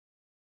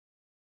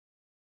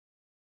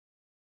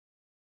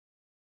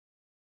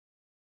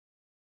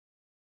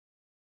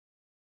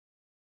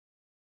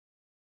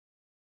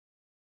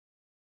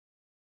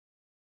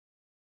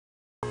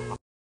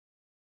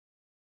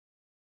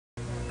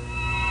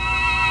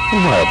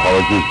My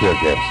apologies, dear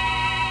guest,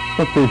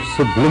 but the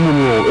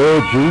subliminal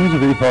urgings of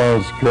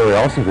Epa's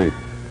curiosity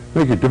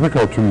make it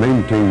difficult to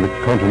maintain the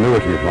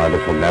continuity of my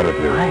little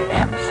narrative. I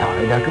am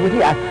sorry, Dr.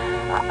 Whitty.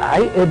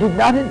 I did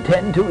not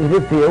intend to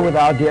interfere with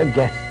our dear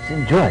guest's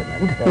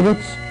enjoyment. Well,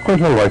 that's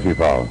quite all right,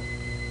 Epa.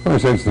 I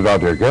sense that our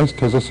dear guest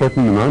has a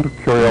certain amount of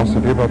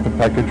curiosity about the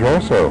package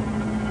also.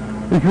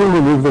 If you'll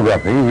remove the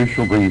wrapping, we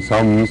shall bring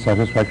some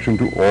satisfaction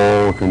to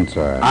all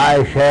concerned.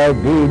 I shall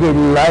be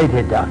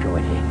delighted, Dr.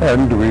 Whitty.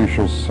 And we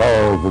shall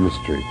solve the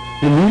mystery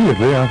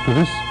immediately after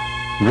this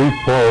brief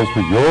pause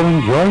for your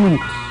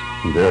enjoyment,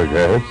 dear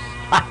guest.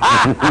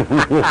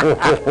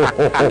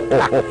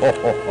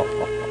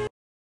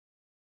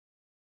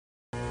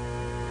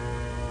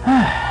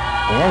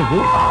 There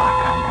you are,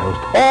 kind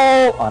host,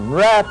 all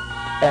unwrapped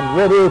and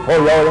ready for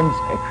your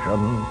inspection.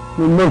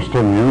 A most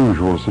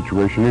unusual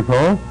situation,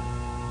 Epa.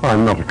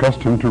 I'm not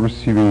accustomed to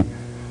receiving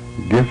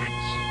gifts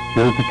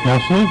here at the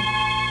castle,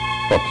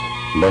 but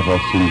let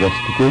us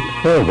investigate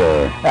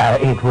further.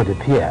 It would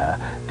appear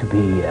to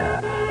be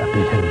a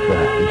bit of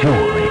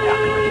jewelry,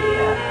 Dr. Whitty.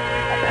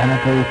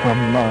 Apparently from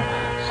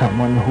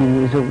someone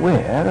who is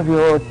aware of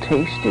your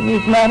taste in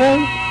these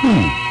matters.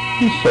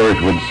 So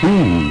it would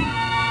seem.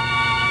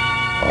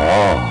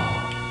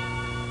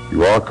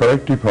 You are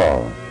correct,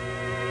 Epa.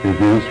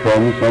 It is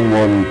from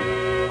someone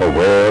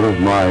aware of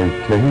my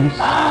taste.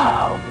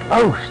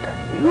 Most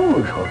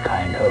unusual,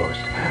 kind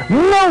host.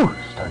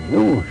 Most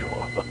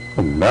unusual.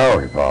 And now,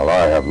 Epa,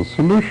 I have the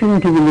solution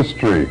to the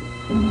mystery.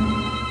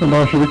 And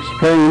I shall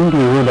explain to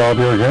you and our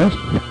dear guest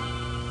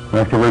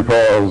after we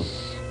pause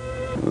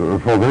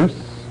for this.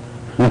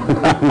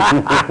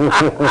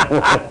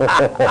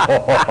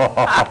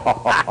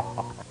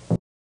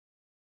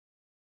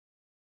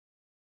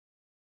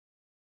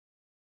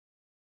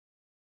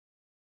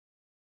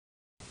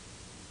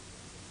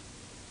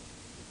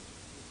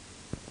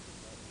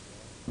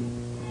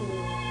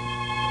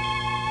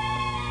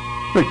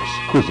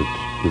 Exquisite,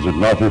 is it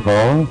not,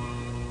 Epa?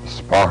 The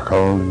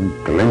sparkle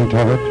and glint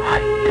of it. I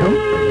don't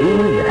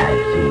believe that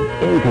I've seen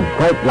anything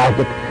quite like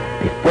it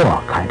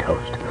before, kind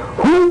host.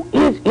 Who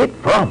is it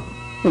from?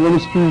 The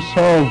mystery is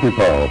solved,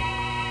 Epa.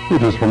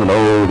 It is from an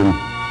old and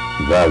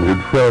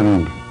valued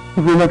friend.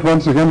 We met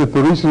once again at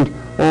the recent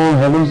All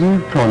Hallows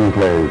Eve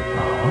conclave.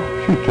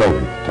 She told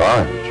me at the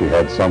time that she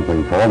had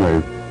something for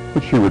me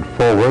that she would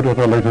forward at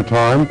a later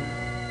time.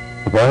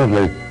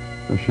 Apparently,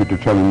 she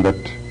determined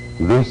that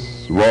this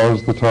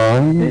was the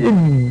time.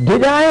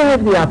 Did I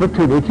have the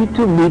opportunity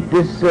to meet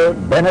this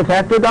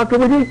benefactor, Dr.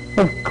 Whitty?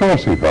 Of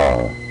course,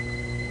 Epa.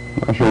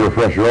 I shall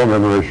refresh your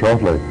memory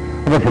shortly.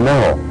 But for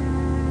now,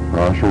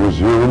 I shall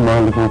resume my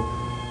little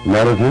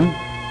narrative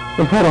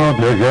for our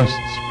dear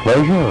guest's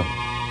pleasure.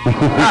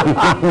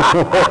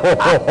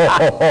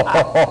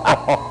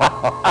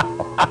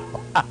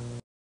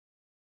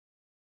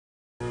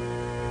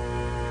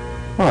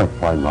 I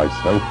find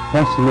myself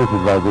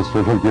fascinated by this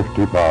little gift,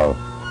 Epa.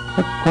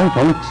 A quite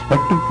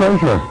unexpected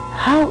pleasure.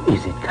 How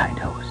is it, kind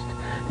host,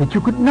 that you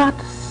could not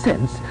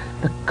sense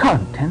the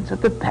contents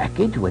of the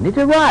package when it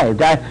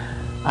arrived?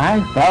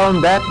 I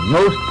found that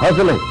most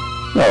puzzling.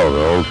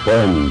 Our old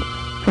friend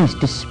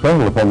placed a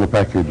spell upon the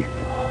package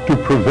to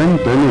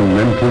prevent any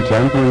mental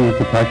tampering with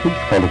the package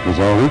while it was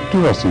en route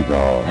to us,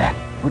 Epa. That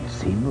would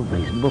seem a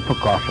reasonable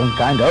precaution,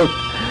 kind host.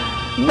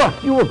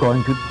 But you were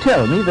going to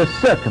tell me the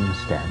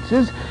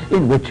circumstances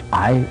in which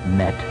I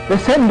met the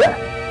sender.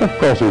 Of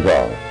course,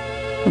 Epa.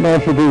 And I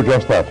shall do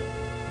just that.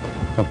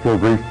 After a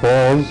brief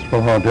pause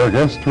for our dear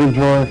guest to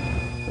enjoy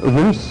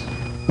this.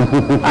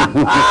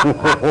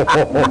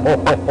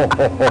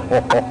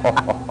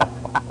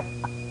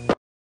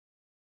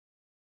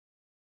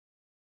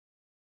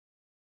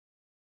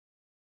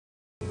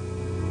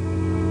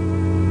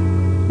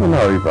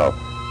 Now, Epa,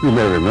 you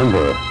may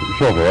remember,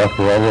 shortly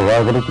after our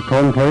arrival at the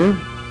conclave,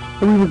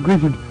 we were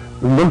greeted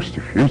most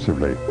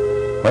effusively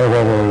by a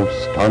rather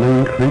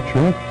stunning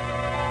creature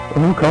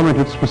who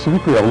commented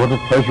specifically on what a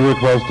pleasure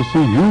it was to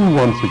see you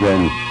once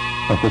again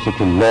after such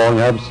a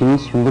long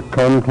absence from the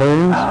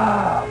conclaves.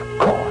 Of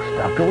course,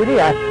 Dr. Whitty.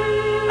 I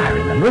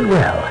remember it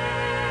well.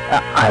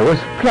 I was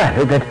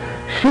flattered that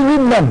she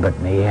remembered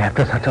me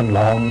after such a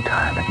long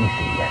time. Let me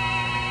see.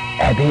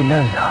 Abby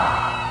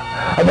Lazar.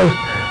 A most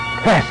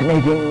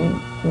fascinating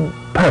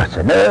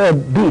person, a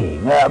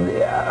being,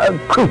 a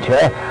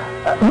creature,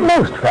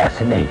 most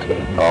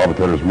fascinating. But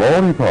there is more,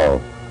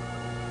 Epa.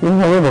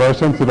 However, I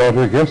sense that our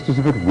dear guest is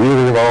a bit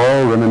weary of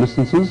our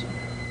reminiscences,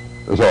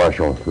 so I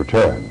shall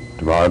return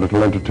to my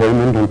little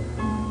entertainment and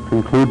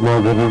conclude my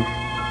bit of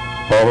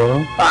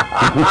horror.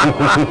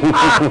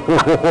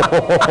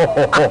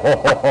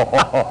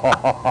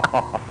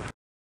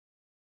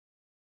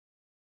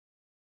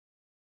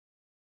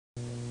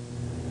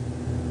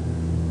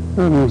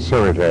 And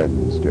so it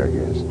ends, dear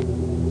guest.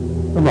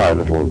 My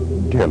little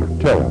tale of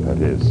terror, that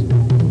is.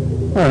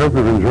 I hope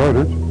you've enjoyed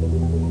it.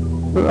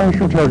 I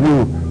shall tell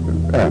you,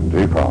 and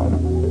Epa,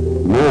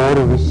 more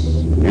of this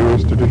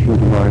newest addition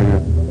to my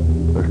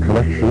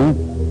collection,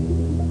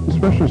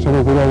 especially some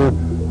of the rather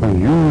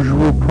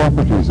unusual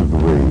properties of the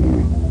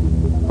ring.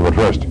 But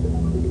first,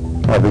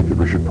 I think that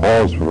we should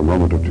pause for a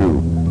moment or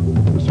two,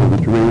 so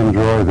that you may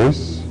enjoy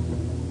this,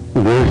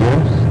 dear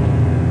guest.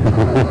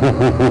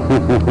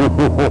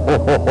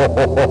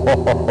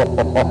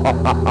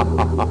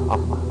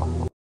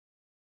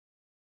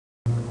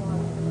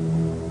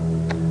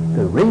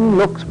 The ring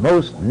looks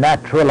most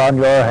natural on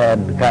your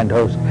hand, kind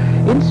host,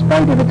 in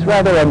spite of its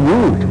rather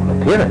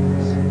unusual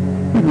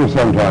appearance. It was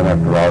some time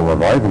after our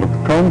arrival at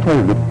the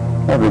conclave that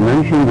Abby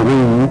mentioned the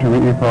ring to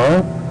me,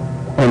 Epar,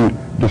 and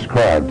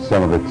described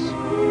some of its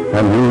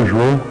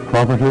unusual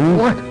properties.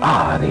 What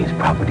are these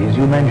properties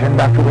you mentioned,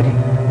 Dr. Whitty?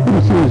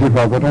 It seems,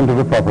 Epar, that under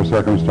the proper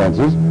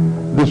circumstances,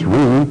 this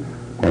ring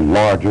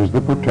enlarges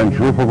the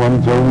potential for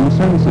one's own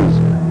senses.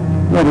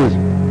 That is,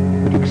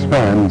 it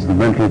expands the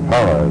mental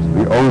powers of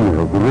the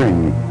owner of the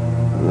ring,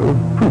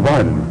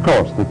 provided, of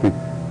course, that the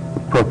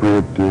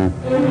appropriate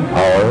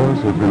powers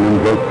have been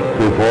invoked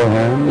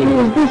beforehand.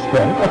 Is this,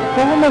 then, a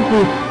form of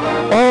the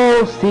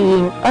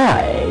all-seeing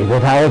eye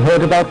that I have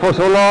heard about for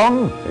so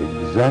long?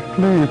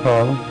 Exactly,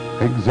 Paul.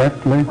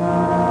 Exactly.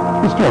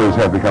 The stories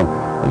have become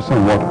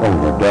somewhat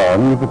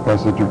overdone with the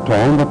passage of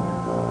time, but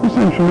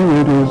essentially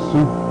it is,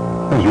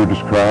 as you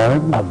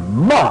described. A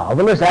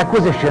marvelous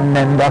acquisition,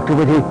 then, Dr.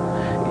 Whitty.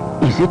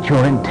 Is it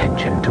your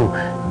intention to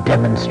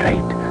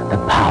demonstrate the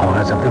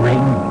powers of the ring?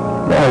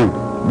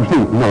 I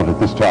think not at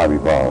this time,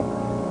 Paul.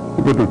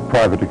 A bit of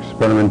private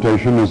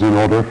experimentation is in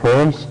order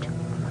first.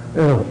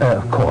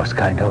 Of course,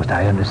 kind host,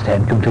 I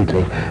understand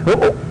completely.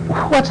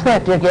 What's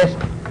that, dear guest?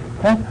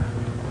 Huh?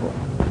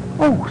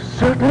 Oh,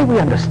 certainly we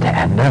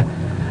understand. A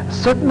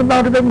certain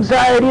amount of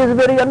anxiety is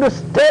very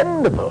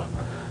understandable.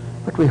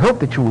 But we hope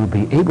that you will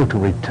be able to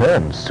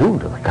return soon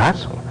to the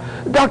castle.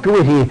 Dr.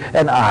 Whitty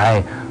and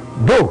I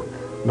both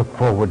look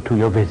forward to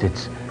your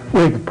visits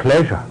with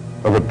pleasure.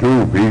 But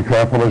do be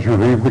careful as you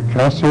leave the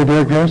castle,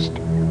 dear guest.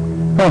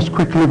 Pass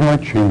quickly by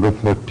chamber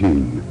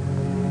 13.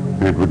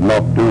 It would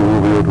not do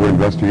were you to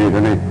investigate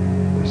any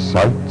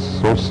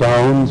sights or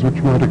sounds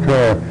which might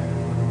occur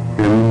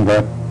in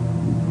that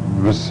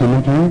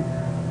vicinity.